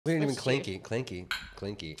We didn't even Let's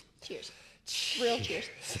clinky. Cheers. Real cheers.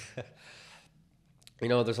 You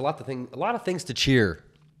know, there's a lot of things to cheer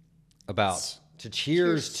about, to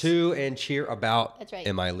cheers to and cheer about. That's right.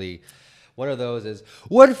 M.I. Lee. One of those is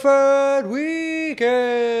Woodford Weekends.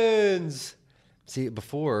 See,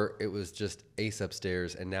 before it was just Ace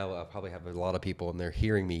upstairs, and now I probably have a lot of people, and they're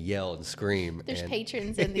hearing me yell and scream. There's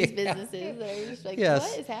patrons in these businesses that are just like, Yes.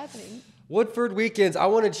 what is happening? Woodford Weekends. I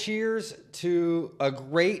want to cheers to a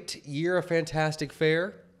great year of fantastic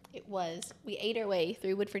fare. It was. We ate our way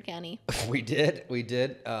through Woodford County. We did.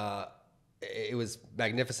 It was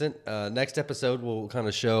magnificent. Next episode, we'll kind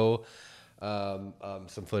of show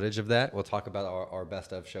some footage of that. We'll talk about our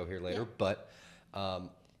best of show here later. Yeah. But,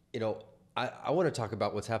 I want to talk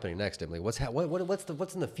about what's happening next, Emily. What's in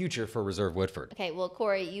the future for Reserve Woodford? Okay, well,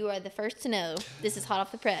 Corey, you are the first to know. This is hot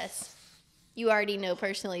off the press. You already know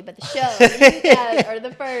personally, but the show, you guys are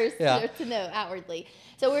the first to know outwardly.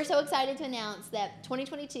 So we're so excited to announce that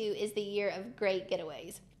 2022 is the year of great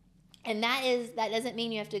getaways. And that doesn't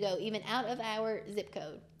mean you have to go even out of our zip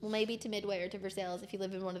code. Well, maybe to Midway or to Versailles if you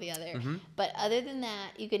live in one or the other. Mm-hmm. But other than that,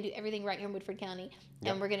 you can do everything right here in Woodford County.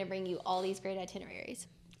 And we're going to bring you all these great itineraries.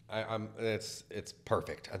 It's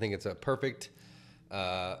perfect. I think it's a perfect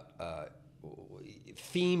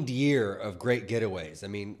themed year of great getaways. I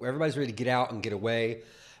mean, everybody's ready to get out and get away,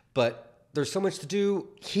 but there's so much to do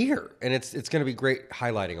here, and it's going to be great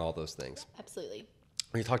highlighting all those things. Absolutely.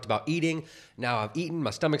 We talked about eating. Now I've eaten. My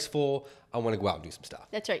stomach's full. I want to go out and do some stuff.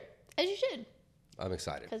 That's right, as you should. I'm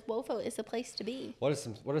excited because WOFO is the place to be. What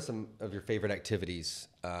are some of your favorite activities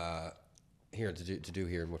here to do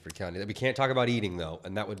here in Woodford County? We can't talk about eating though,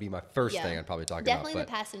 and that would be my first thing I'd probably talk about. Definitely the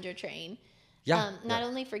passenger train. Yeah. Not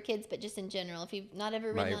only for kids, but just in general. If you've not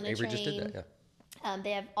ever ridden on a Avery train, just did that. Yeah.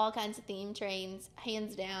 They have all kinds of theme trains,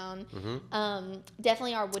 hands down. Mm-hmm.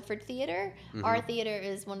 Definitely our Woodford Theater. Mm-hmm. Our theater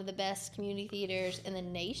is one of the best community theaters in the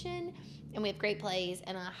nation, and we have great plays,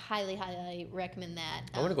 and I highly, highly recommend that.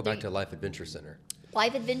 I want to go back to Life Adventure Center.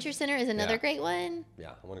 Life Adventure Center is another great one.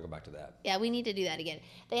 Yeah, I want to go back to that. Yeah, we need to do that again.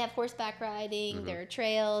 They have horseback riding, mm-hmm. There are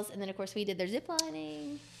trails, and then, of course, we did their zip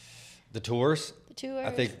lining. The tours.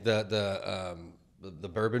 I think the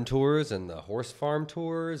bourbon tours and the horse farm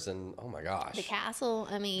tours and oh my gosh. The castle.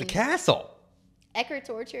 The castle. Eckert's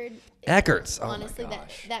Orchard. Eckert's. Honestly,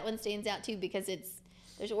 that one stands out too because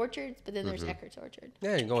there's orchards, but then there's Eckert's Orchard.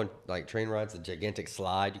 Yeah, you can go on like train rides, the gigantic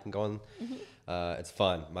slide. You can go on. Mm-hmm. It's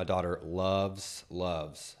fun. My daughter loves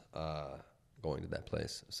going to that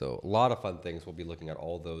place. So a lot of fun things. We'll be looking at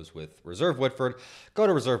all those with Reserve Woodford. Go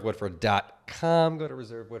to reservewoodford.com. Go to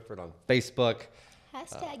Reserve Woodford on Facebook.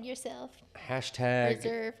 Hashtag yourself. Hashtag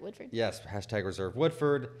Reserve Woodford. Yes, hashtag Reserve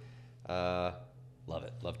Woodford. Love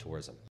it. Love tourism.